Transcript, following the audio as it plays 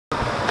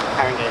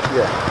Haringey.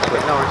 Yeah. Okay,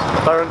 no worries.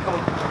 Baron, come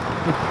on.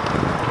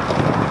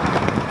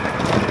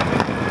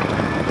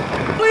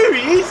 There he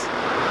is!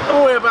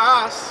 Don't worry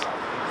about us.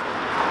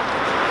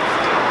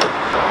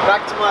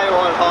 Back to my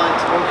old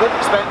haunt.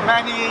 Spent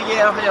many a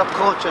year here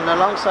coaching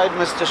alongside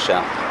Mr.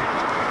 Shell.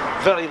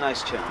 Very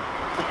nice chap.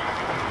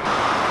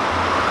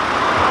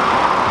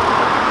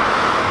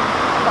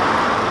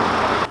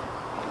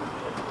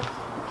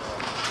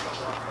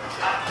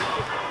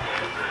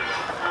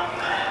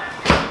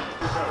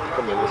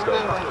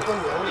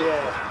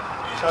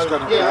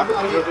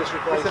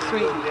 It's a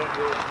sweetie.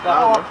 I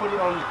put it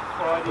on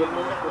Friday.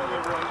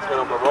 It's going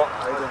on my rock.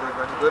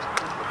 Very good.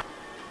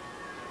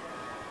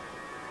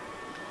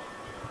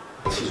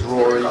 This is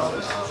Rory.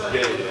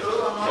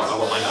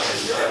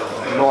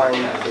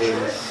 Mine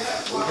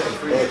is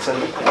Ayrton.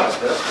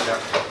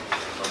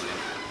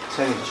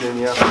 10 is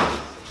Junior.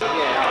 I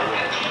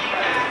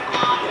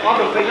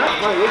haven't been up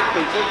my week,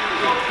 Peter.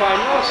 It's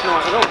fine last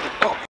night at all.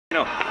 Oh,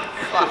 no.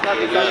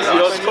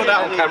 You're good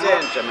out on camera.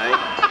 Danger, mate.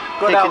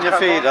 Picking your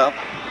feet up.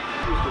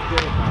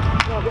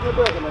 No, get me a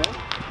burger, man.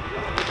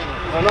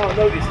 I know, I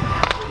noticed.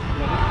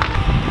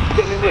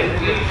 Get me in there.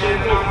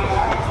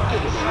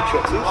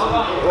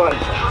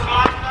 Right.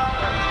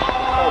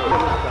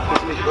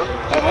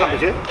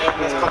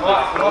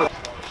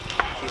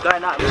 He's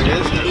going up. There he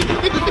is.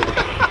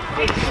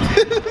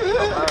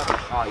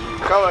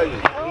 Go on.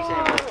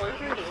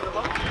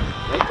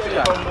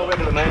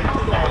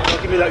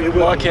 Give me that, you're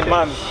working,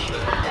 man.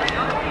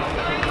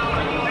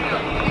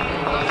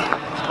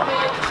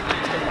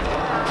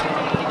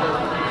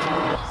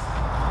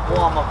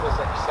 Warm up was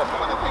like 7.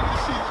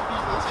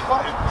 It's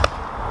fine.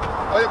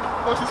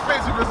 Most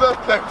expensive reserve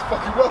player was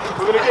fucking welcome.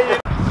 We're gonna get you.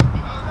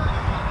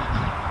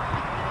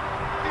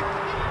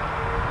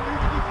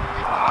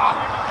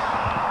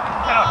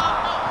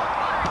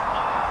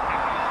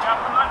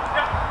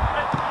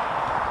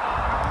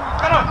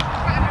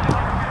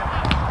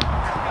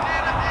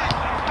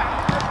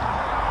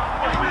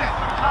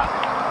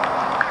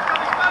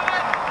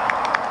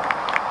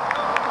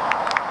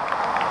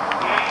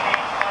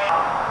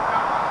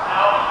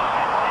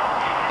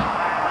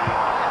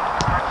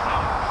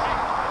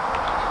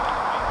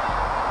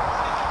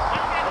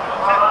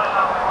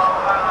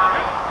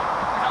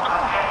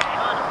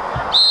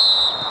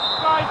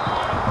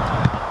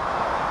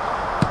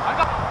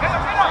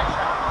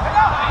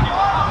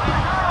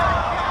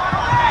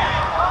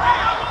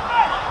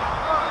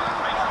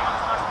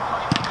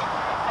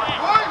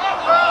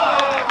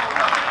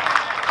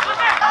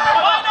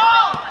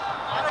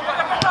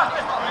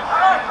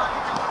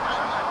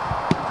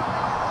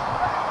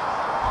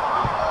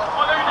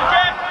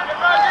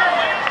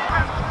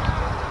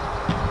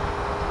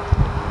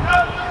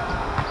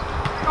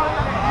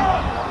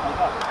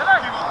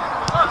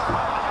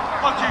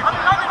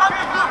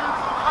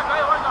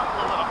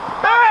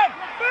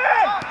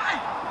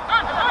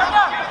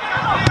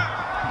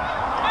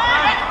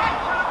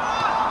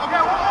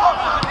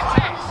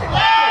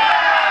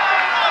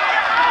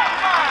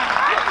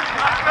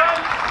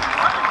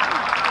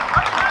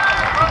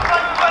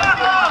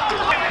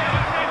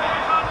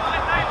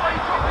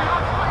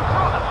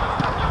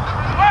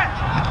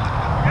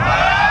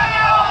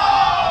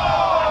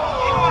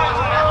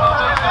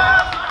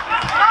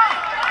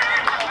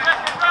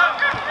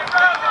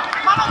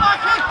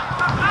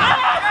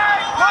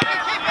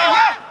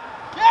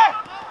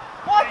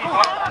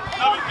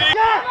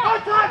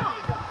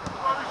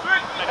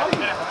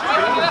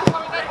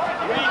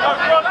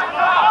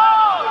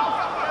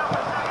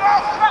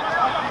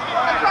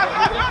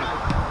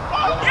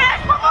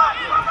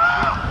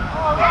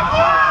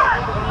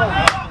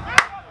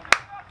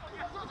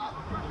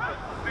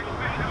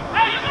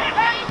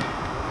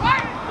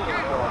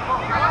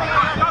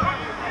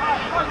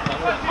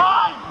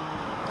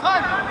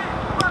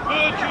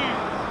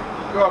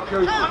 Go on,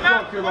 Coop. Go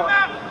on, Coop.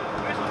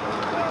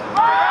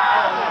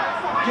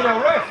 You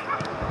know, ref.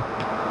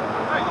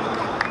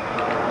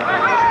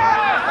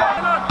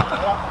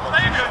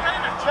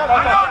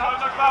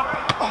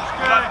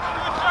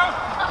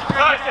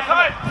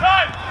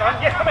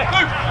 Yes, come here.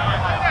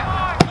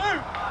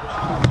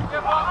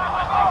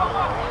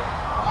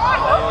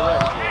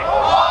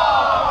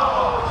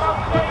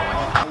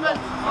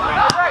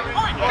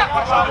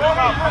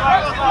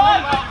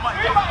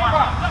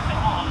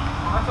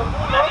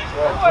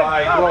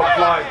 Well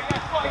played.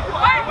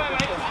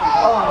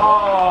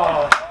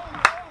 Oh.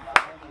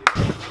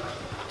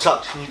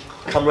 Tuck, can you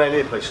come round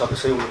here please so I can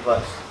see all the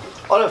players?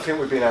 I don't think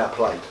we've been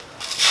outplayed.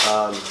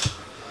 I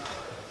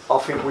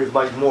think we've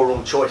made more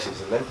wrong choices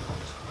than them,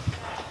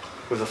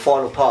 with the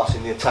final pass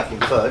in the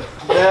attacking third.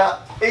 Now,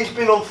 he's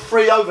been on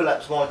 3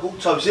 overlaps, Michael,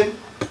 Tosin,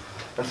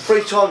 and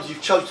 3 times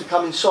you've chose to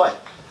come inside.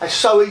 That's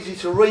so easy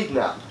to read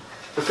now.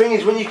 The thing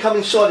is, when you come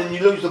inside and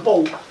you lose the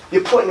ball,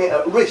 you're putting it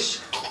at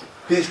risk,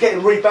 because it's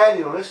getting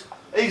rebounded on us.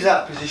 He's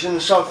out of position,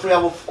 and so 3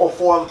 or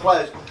 4 other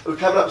players who are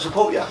coming up to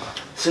support you.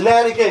 So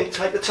now and again,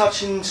 take the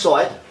touch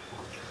inside,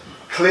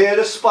 clear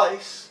the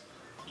space,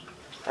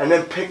 and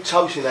then pick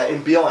Tosin out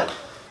in behind.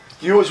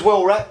 You as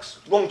well, Rax.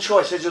 Wrong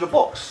choice, edge of the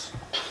box.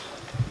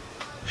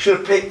 Should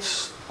have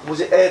picked,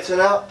 was it Ayrton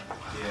out?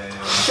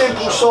 Yeah.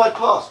 Simple side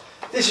pass.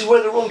 This is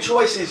where the wrong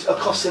choices are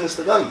costing us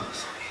the game.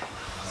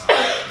 Okay,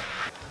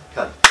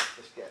 let's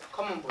get it.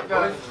 Come on, boy.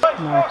 Nice.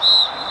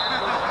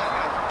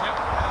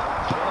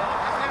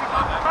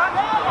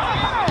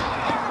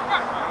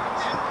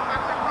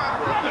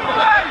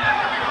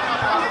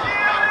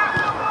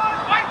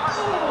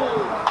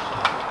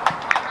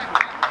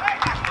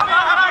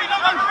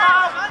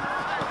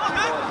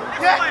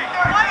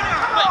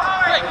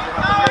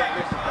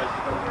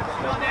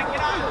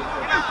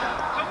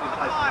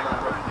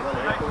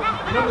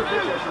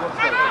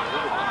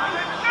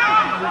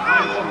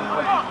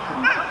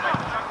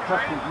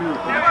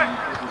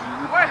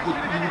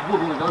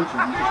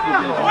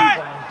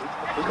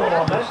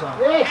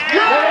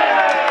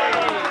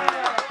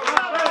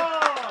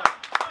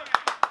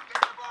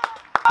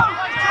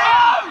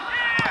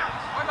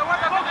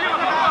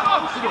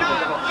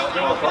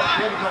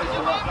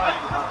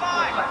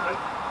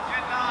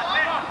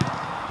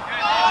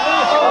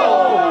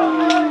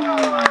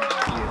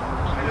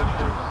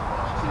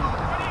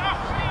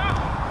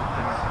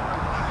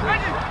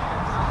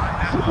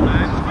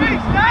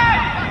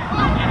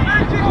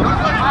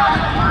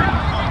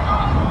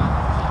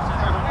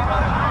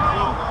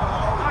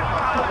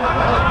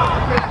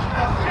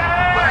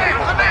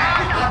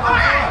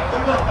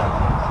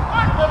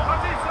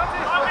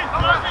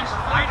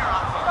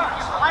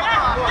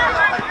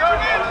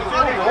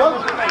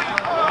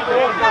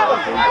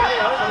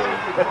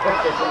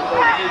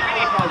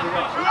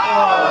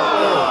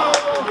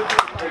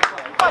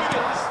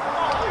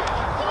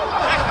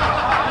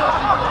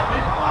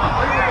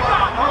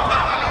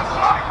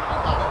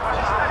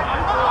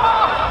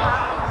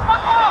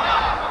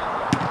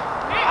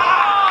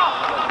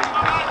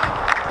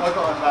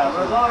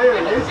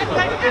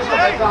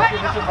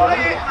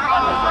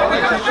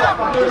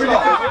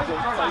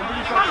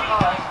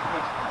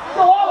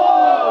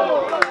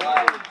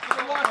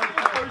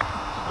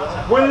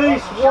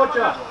 Willis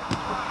Roger.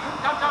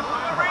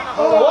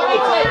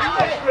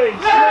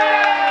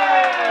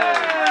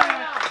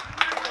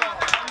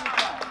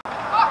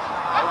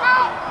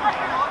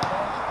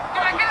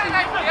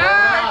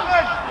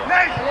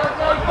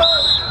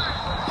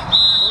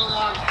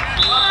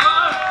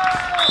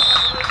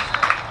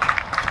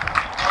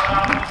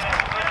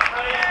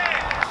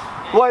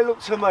 The way it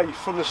looked to me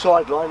from the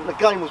sideline, the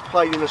game was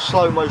played in a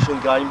slow motion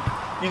game.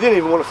 You didn't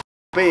even want to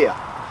be here.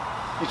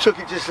 You took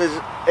it just as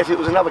if it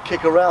was another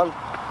kick around,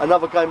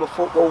 another game of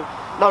football,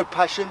 no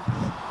passion.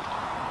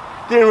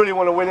 Didn't really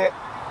want to win it,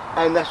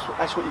 and that's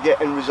what you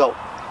get in result.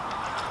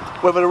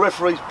 Whether the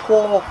referee's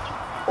poor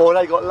or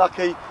they got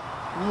lucky,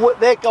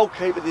 their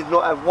goalkeeper did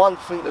not have one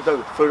thing to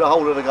do through the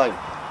whole of the game.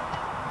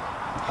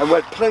 And we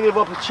had plenty of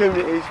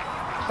opportunities,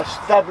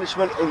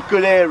 establishment in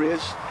good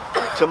areas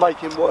to make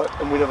him work,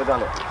 and we never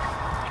done it.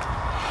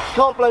 You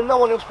can't blame no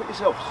one else but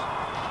yourselves.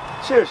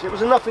 Seriously, it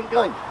was a nothing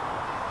game.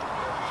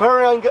 For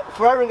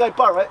Haringey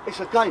Borough, it's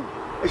a game.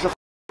 It's a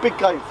big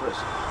game for us.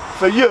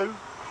 For you,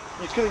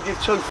 you couldn't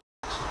give two f***s.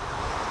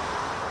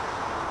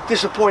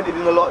 Disappointed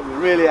in a lot of you,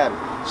 really am.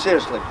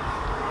 Seriously.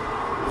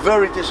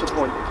 Very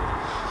disappointed.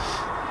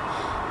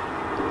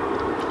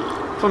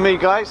 For me,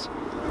 guys,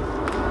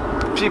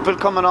 people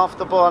coming off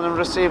the ball and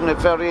receiving it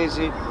very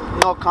easy.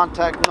 No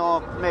contact,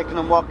 no making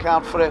them work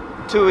out for it.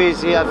 Too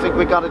easy. I think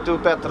we got to do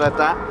better at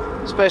that.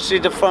 Especially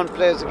the front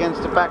players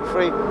against the back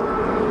three.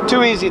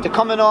 Too easy. They're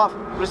coming off,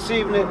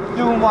 receiving it,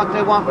 doing what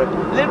they want with it.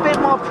 A little bit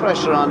more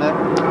pressure on it.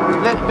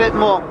 A little bit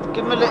more.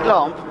 Give them a little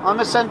lump. I'm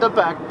a centre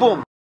back.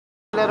 Boom.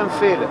 Let them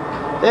feel it.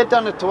 They've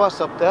done it to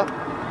us up there.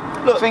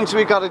 Look, things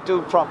we got to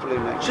do properly,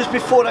 mate. Just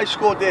before they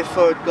scored their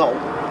third goal,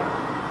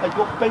 they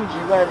got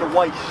Benji round the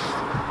waist.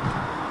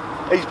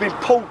 He's been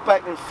pulled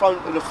back in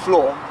front of the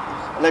floor,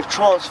 and they've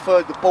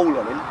transferred the ball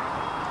on him.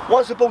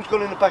 Once the ball's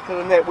gone in the back of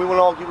the net, we want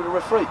to argue with the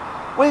referee.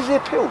 Where's the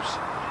appeals?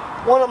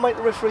 Why not make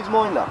the referee's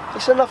mind up?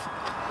 It's enough.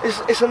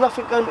 It's a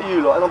nothing game to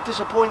you lot, and I'm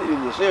disappointed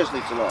in you,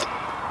 seriously, tonight.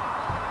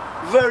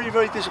 Very,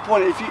 very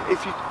disappointed.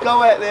 If you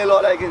go out there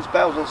like that against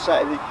Bales on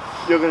Saturday,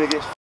 you're going to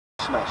get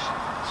smashed.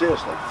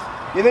 Seriously.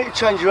 You need to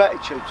change your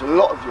attitudes, a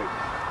lot of you.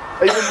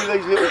 Even with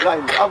these little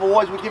games.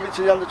 Otherwise, we give it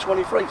to the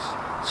under-23s.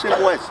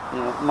 Simple as.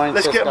 Yeah,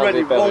 let's get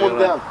ready, warm them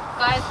down.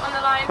 Guys, on the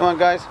line. Come on,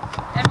 guys.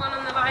 Everyone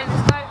on the line,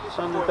 let's go.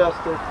 Sun and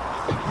dusted.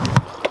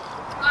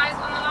 Guys,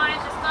 on the line,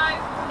 let's go.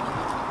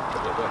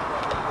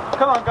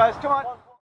 Come on, guys, come on.